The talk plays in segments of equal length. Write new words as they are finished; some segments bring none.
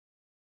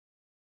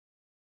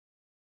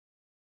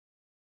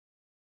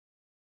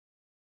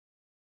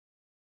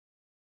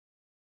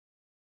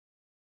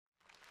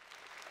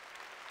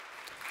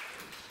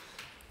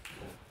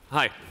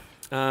Hi,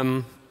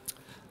 and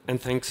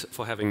thanks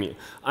for having me.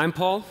 I'm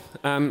Paul,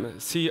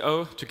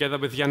 CEO, together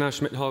with Jana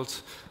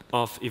Schmidholz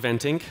of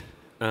Event Inc.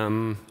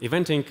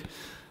 Event Inc.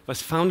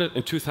 was founded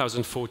in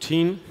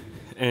 2014,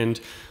 and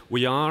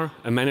we are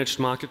a managed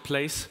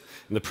marketplace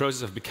in the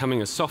process of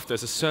becoming a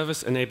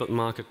software-as-a-service enabled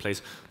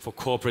marketplace for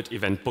corporate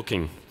event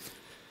booking.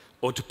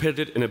 Or to put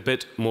it in a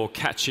bit more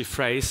catchy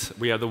phrase,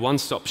 we are the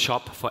one-stop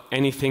shop for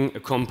anything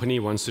a company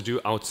wants to do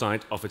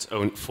outside of its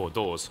own four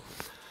doors.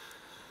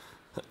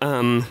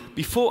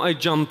 Before I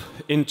jump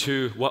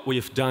into what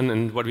we've done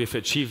and what we've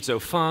achieved so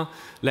far,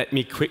 let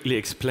me quickly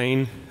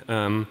explain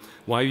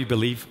why we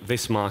believe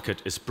this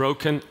market is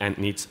broken and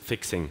needs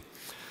fixing.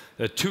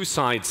 There are two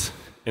sides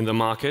in the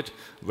market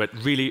that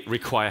really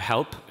require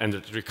help and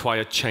that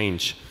require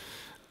change.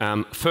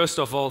 First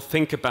of all,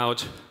 think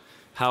about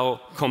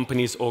how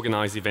companies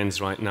organize events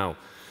right now.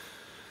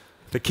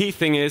 The key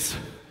thing is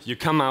you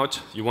come out,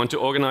 you want to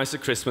organize a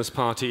Christmas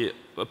party,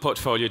 a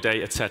portfolio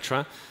day,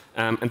 etc.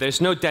 And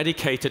there's no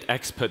dedicated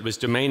expert with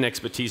domain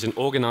expertise in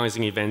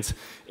organizing events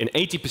in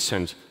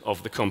 80%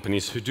 of the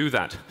companies who do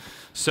that.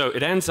 So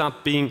it ends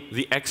up being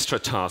the extra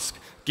task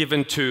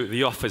given to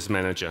the office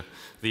manager,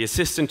 the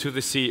assistant to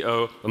the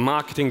CEO, the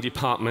marketing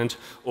department,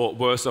 or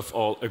worst of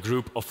all, a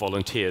group of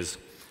volunteers.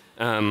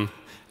 And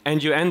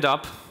you end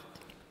up,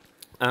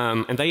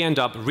 and they end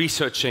up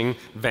researching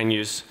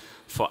venues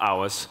for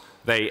hours.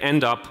 They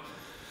end up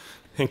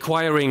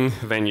inquiring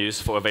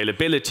venues for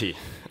availability.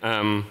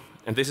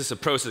 And this is a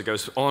process that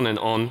goes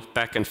on,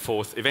 back and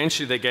forth.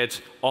 Eventually they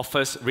get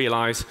offers,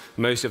 realize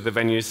most of the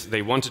venues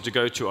they wanted to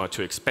go to are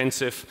too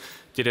expensive,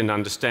 didn't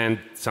understand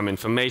some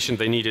information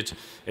they needed,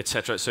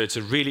 etc. So it's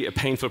really a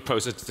painful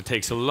process that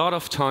takes a lot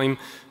of time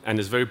and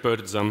is very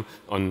burdensome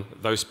on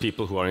those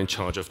people who are in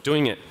charge of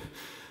doing it.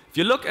 If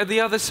you look at the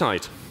other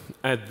side,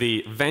 at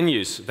the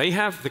venues, they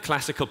have the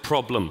classical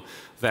problem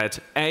that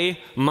A,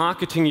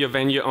 marketing your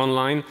venue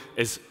online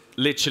is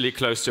literally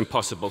close to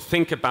impossible.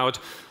 Think about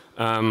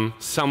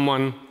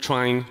someone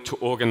trying to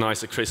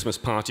organize a Christmas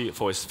party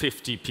for his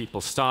 50-people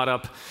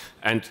startup,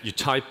 and you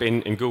type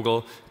in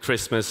Google,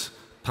 Christmas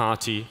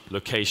party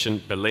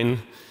location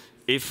Berlin.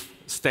 If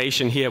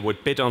station here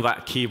would bid on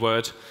that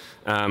keyword,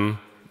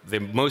 they're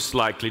most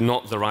likely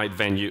not the right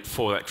venue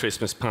for that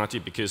Christmas party,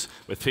 because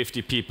with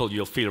 50 people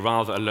you'll feel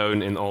rather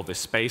alone in all this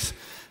space,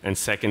 and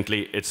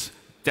secondly, it's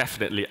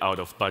definitely out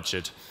of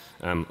budget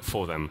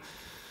for them.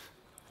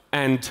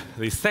 And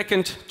the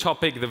second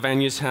topic the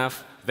venues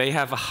have, they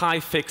have a high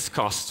fixed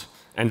cost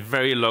and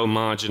very low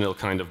marginal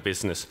kind of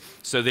business.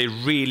 So they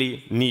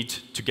really need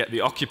to get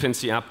the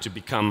occupancy up to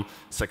become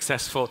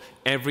successful.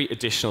 Every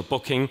additional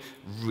booking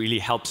really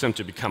helps them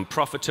to become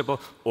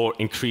profitable or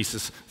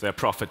increases their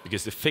profit,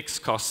 because the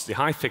fixed costs, the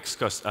high fixed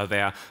costs are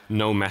there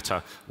no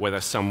matter whether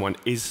someone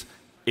is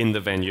in the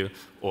venue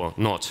or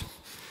not.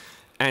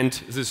 And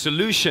the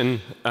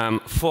solution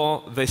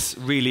for this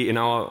really, in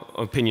our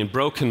opinion,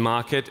 broken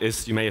market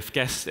is, you may have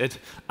guessed it,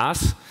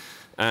 us.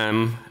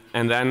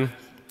 And then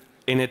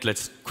in it,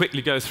 let's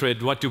quickly go through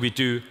it. What do we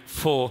do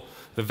for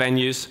the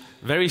venues?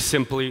 Very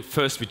simply,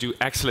 first we do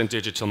excellent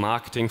digital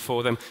marketing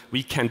for them.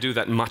 We can do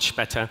that much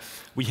better.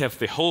 We have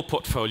the whole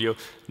portfolio.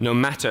 No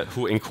matter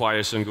who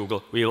inquires on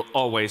Google, we'll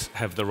always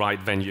have the right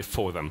venue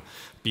for them,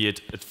 be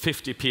it at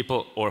 50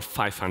 people or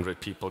 500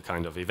 people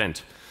kind of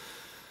event.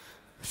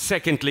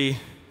 Secondly,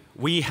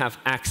 we have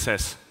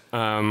access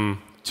to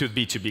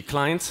B2B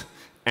clients,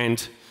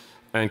 and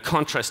in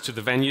contrast to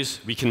the venues,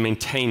 we can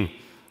maintain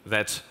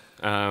that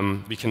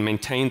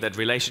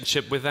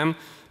relationship with them,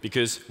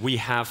 because we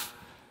have,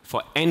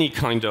 for any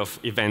kind of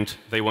event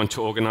they want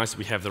to organize,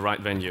 we have the right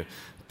venue.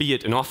 Be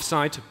it an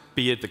offsite,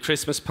 be it the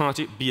Christmas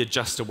party, be it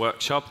just a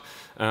workshop,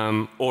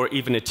 or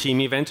even a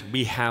team event,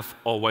 we have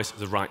always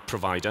the right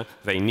provider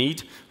they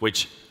need,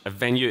 which a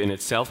venue in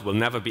itself will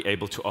never be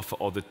able to offer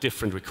all the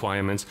different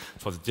requirements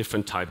for the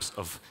different types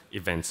of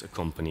events a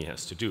company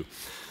has to do.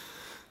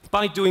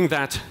 By doing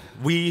that,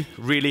 we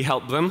really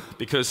help them,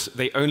 because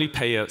they only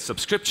pay a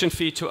subscription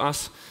fee to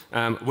us,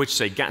 which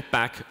they get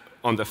back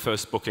on their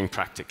first booking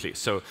practically.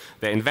 So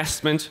their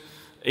investment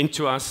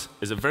into us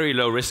is a very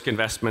low-risk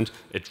investment.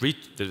 They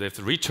have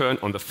the return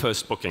on the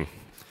first booking.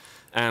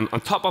 On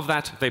top of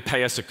that, they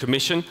pay us a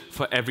commission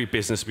for every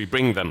business we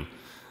bring them,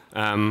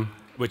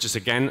 which is,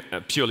 again, a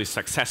purely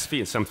success fee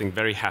and something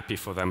very happy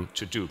for them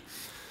to do.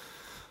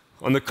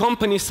 On the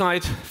company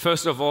side,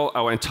 first of all,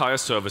 our entire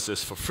service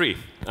is for free,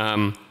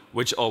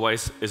 which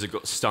always is a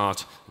good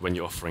start when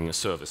you're offering a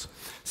service.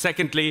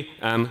 Secondly,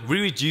 we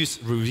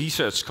reduce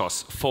research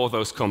costs for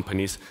those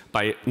companies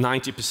by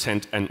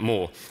 90% and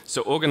more.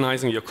 So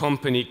organizing your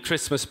company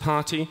Christmas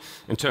party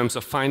in terms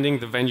of finding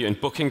the venue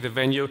and booking the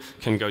venue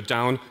can go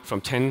down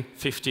from 10,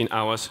 15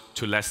 hours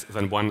to less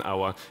than 1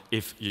 hour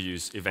if you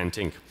use Event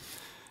Inc.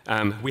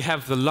 We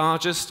have the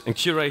largest and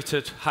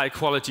curated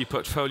high-quality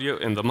portfolio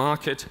in the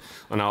market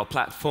on our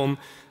platform.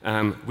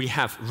 We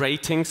have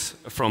ratings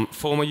from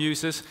former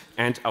users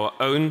and our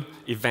own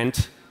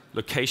event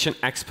location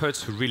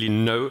experts who really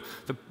know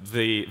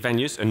the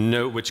venues and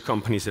know which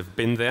companies have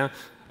been there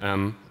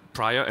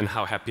prior and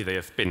how happy they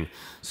have been.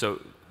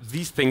 So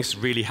these things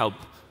really help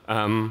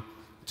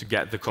to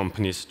get the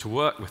companies to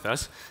work with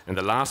us. And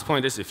the last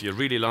point is, if you're a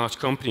really large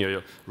company or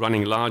you're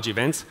running large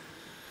events,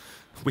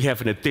 we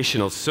have an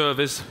additional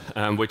service,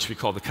 which we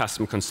call the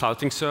custom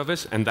consulting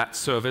service, and that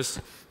service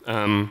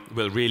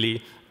will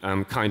really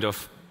kind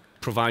of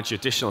provide you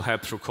additional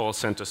help through call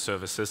center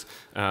services,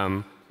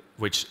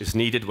 which is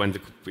needed when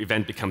the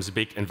event becomes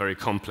big and very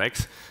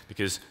complex,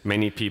 because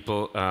many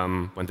people,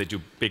 when they do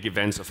big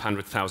events of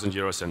 100,000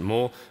 euros and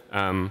more,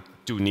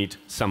 do need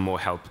some more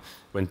help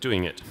when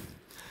doing it.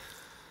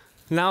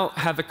 Now,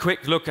 have a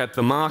quick look at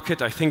the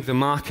market. I think the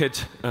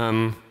market,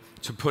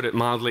 to put it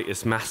mildly,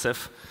 is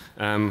massive.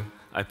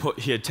 I put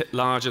here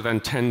larger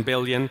than 10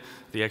 billion.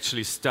 The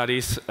actually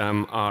studies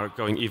are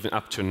going even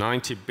up to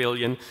 90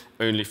 billion.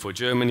 Only for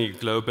Germany,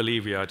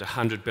 globally, we are at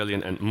 100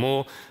 billion and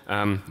more.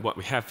 What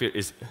we have here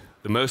is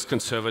the most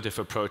conservative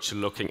approach to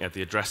looking at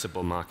the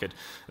addressable market.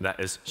 That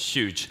is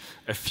huge.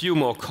 A few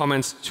more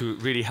comments to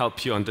really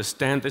help you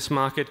understand this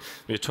market.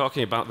 When you're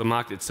talking about the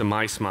market, it's a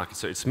MICE market.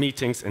 So it's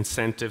meetings,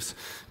 incentives,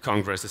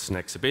 congresses, and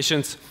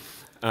exhibitions.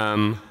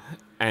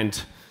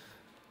 And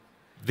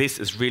this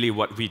is really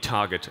what we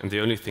target, and the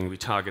only thing we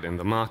target in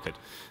the market.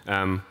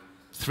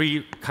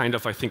 Three kind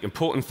of, I think,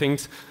 important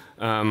things.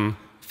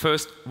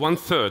 First,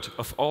 1/3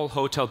 of all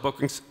hotel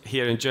bookings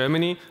here in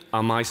Germany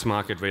are MICE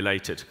market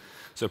related.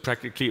 So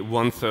practically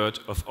 1/3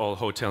 of all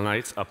hotel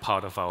nights are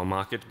part of our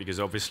market, because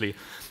obviously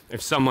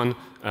if someone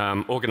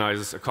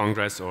organizes a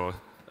congress or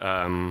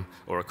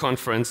a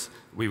conference,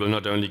 we will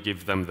not only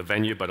give them the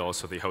venue, but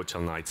also the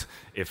hotel nights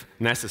if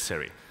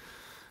necessary.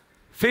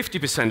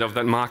 50% of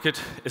that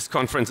market is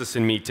conferences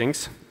and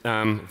meetings.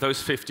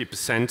 Those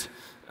 50%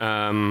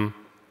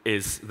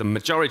 is the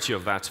majority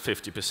of that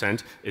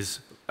 50% is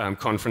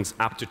conference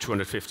up to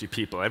 250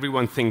 people.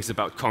 Everyone thinks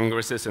about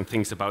congresses and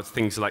thinks about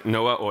things like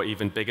NOAH or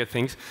even bigger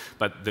things,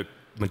 but the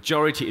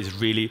majority is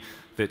really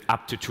the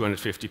up to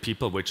 250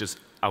 people, which is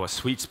our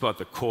sweet spot,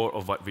 the core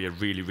of what we are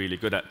really, really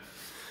good at.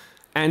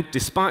 And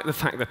despite the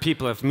fact that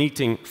people have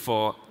meeting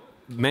for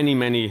many,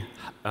 many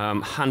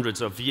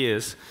hundreds of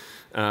years,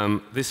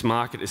 this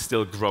market is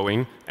still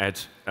growing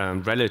at a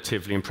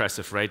relatively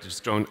impressive rate. It's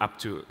grown up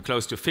to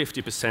close to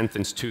 50%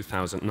 since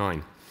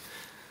 2009.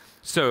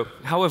 So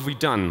how have we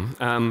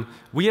done?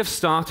 We have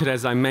started,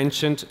 as I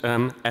mentioned,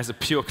 as a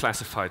pure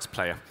classifieds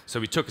player. So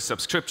we took a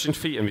subscription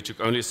fee, and we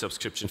took only a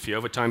subscription fee.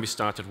 Over time, we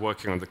started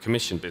working on the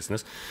commission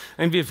business,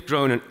 and we've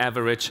grown an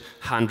average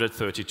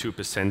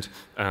 132%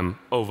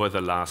 over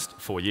the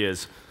last 4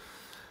 years.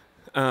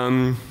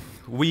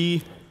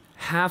 We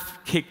have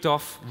kicked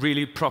off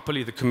really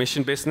properly the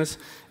commission business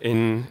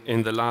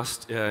in the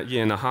last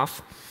year and a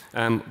half,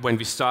 when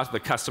we started the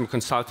custom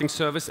consulting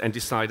service and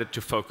decided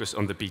to focus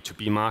on the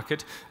B2B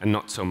market and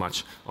not so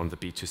much on the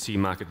B2C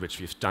market, which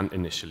we've done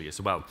initially as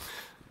well.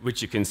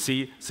 Which you can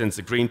see, since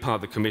the green part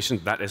of the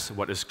commission, that is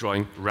what is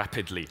growing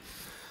rapidly.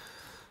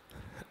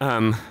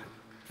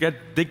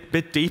 Dig a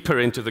bit deeper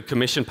into the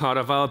commission part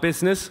of our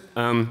business.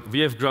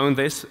 We have grown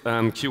this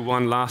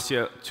Q1 last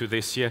year to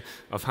this year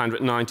of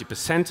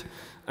 190%.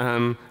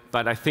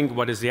 But I think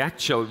what is the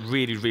actual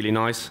really, really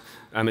nice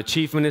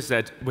achievement is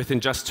that within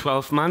just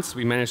 12 months,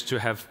 we managed to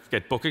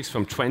get bookings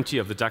from 20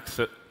 of the DAX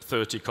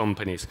 30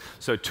 companies.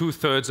 So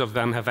 2/3 of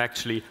them have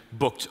actually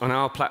booked on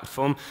our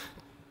platform.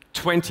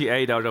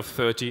 28 out of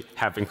 30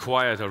 have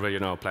inquired already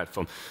on our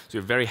platform. So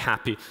we're very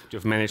happy to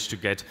have managed to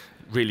get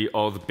really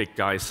all the big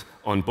guys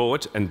on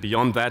board. And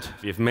beyond that,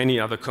 we have many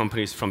other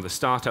companies from the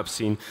startup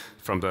scene,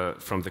 from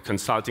the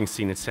consulting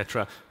scene,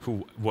 etc.,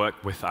 who work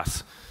with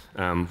us.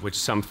 Which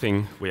is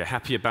something we are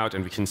happy about,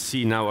 and we can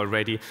see now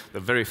already the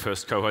very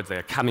first cohort, they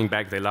are coming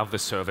back, they love the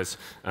service,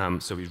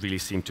 so we really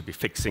seem to be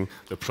fixing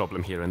the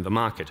problem here in the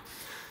market.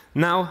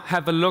 Now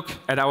have a look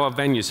at our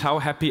venues. How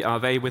happy are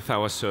they with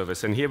our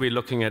service? And here we're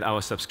looking at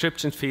our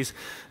subscription fees,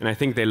 and I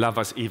think they love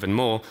us even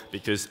more,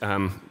 because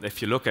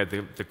if you look at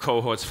the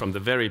cohorts from the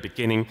very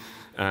beginning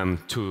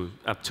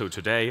up to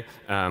today,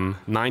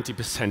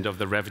 90% of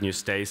the revenue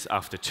stays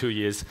after 2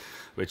 years,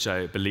 which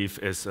I believe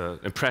is an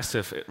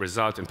impressive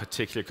result, in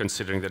particular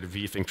considering that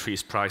we've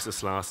increased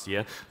prices last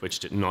year, which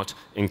did not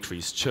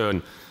increase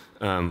churn,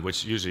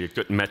 which is usually a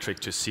good metric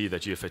to see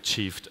that you've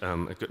achieved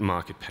a good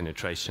market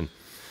penetration.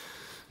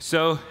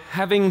 So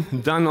having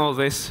done all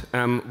this,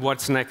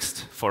 what's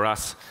next for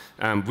us?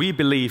 We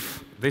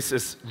believe this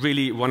is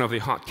really one of the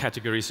hot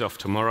categories of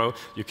tomorrow.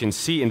 You can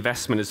see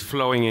investment is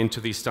flowing into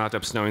these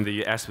startups now in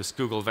the US with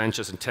Google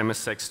Ventures and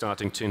Temasek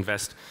starting to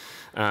invest.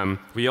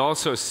 We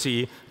also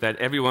see that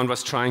everyone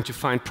was trying to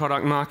find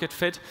product market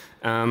fit,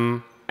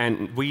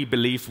 and we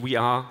believe we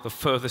are the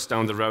furthest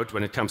down the road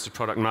when it comes to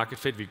product market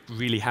fit. We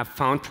really have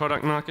found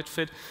product market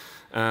fit,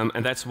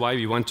 and that's why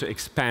we want to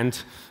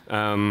expand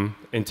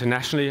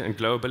internationally and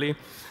globally,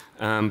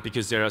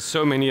 because there are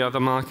so many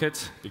other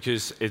markets,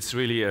 because it's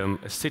really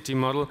a city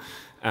model,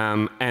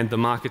 and the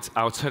markets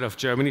outside of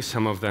Germany,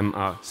 some of them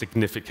are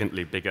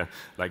significantly bigger.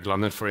 Like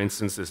London, for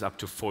instance, is up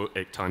to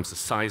 4-8 times the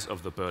size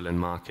of the Berlin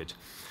market.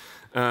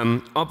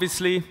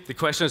 Obviously, the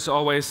question is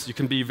always, you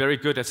can be very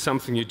good at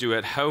something you do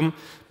at home,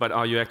 but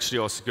are you actually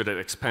also good at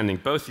expanding?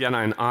 Both Jana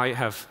and I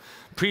have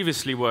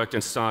previously worked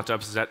in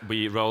startups that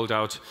we rolled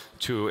out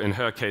to, in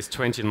her case,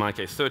 20, in my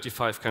case,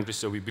 35 countries,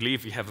 so we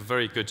believe we have a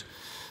very good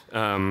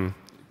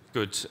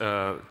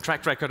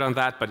track record on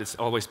that, but it's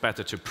always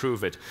better to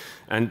prove it.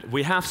 And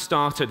we have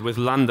started with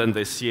London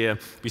this year.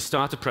 We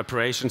started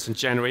preparations in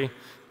January,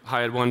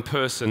 hired one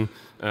person,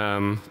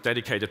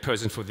 dedicated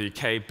person for the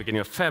UK,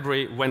 beginning of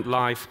February, went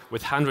live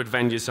with 100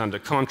 venues under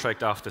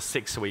contract after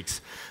 6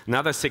 weeks.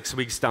 Another 6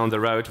 weeks down the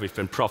road, we've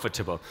been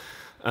profitable.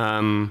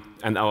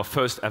 And our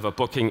first ever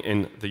booking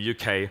in the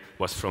UK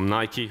was from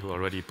Nike, who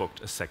already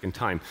booked a second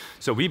time.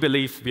 So we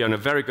believe we are on a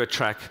very good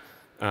track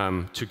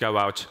to go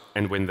out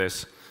and win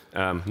this,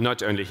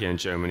 not only here in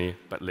Germany,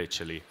 but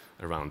literally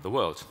around the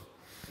world.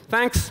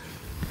 Thanks.